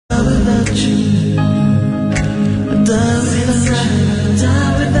without you.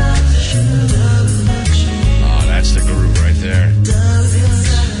 Oh, that's the groove right there.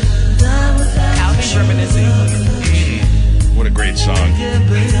 Albie's reminiscing. What a great song.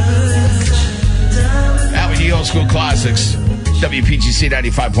 Albie Dee, old school classics. WPGC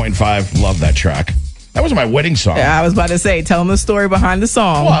 95.5. Love that track. That was my wedding song. Yeah, I was about to say, tell them the story behind the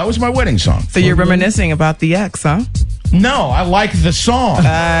song. Well, that was my wedding song. So you're reminiscing about the ex, huh? No, I like the song.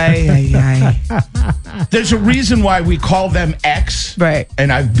 There's a reason why we call them ex. Right.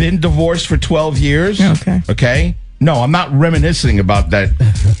 And I've been divorced for 12 years. Okay. Okay? No, I'm not reminiscing about that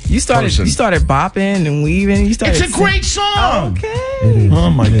You started person. bopping and weaving. It's a great song. Okay. Oh,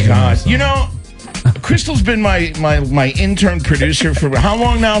 my God. You know, Cristal's been my intern producer for how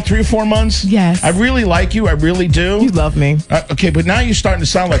long now? 3 or 4 months? Yes. I really like you. I really do. You love me. Okay, but now you're starting to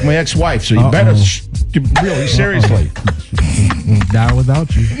sound like my ex-wife, so you better really, seriously. Die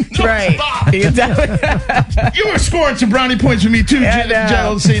without you. Right. You were scoring some brownie points with me, too,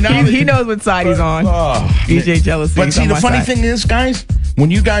 Jealousy. Now he knows what side he's on. DJ Jealousy. But see, the funny thing is, guys, when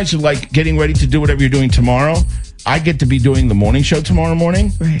you guys are like getting ready to do whatever you're doing tomorrow, I get to be doing the morning show tomorrow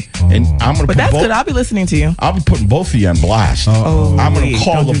morning. Right. And I'm going to But that's good. I'll be listening to you. I'll be putting both of you on blast. I'm going to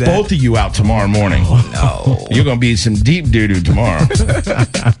call the both of you out tomorrow morning. No. You're going to be some deep doo-doo tomorrow.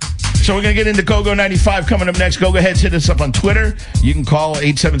 So we're going to get into Go-Go 95 coming up next. Go ahead, hit us up on Twitter. You can call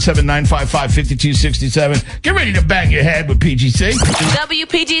 877-955-5267. Get ready to bang your head with PGC.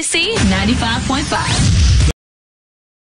 WPGC 95.5.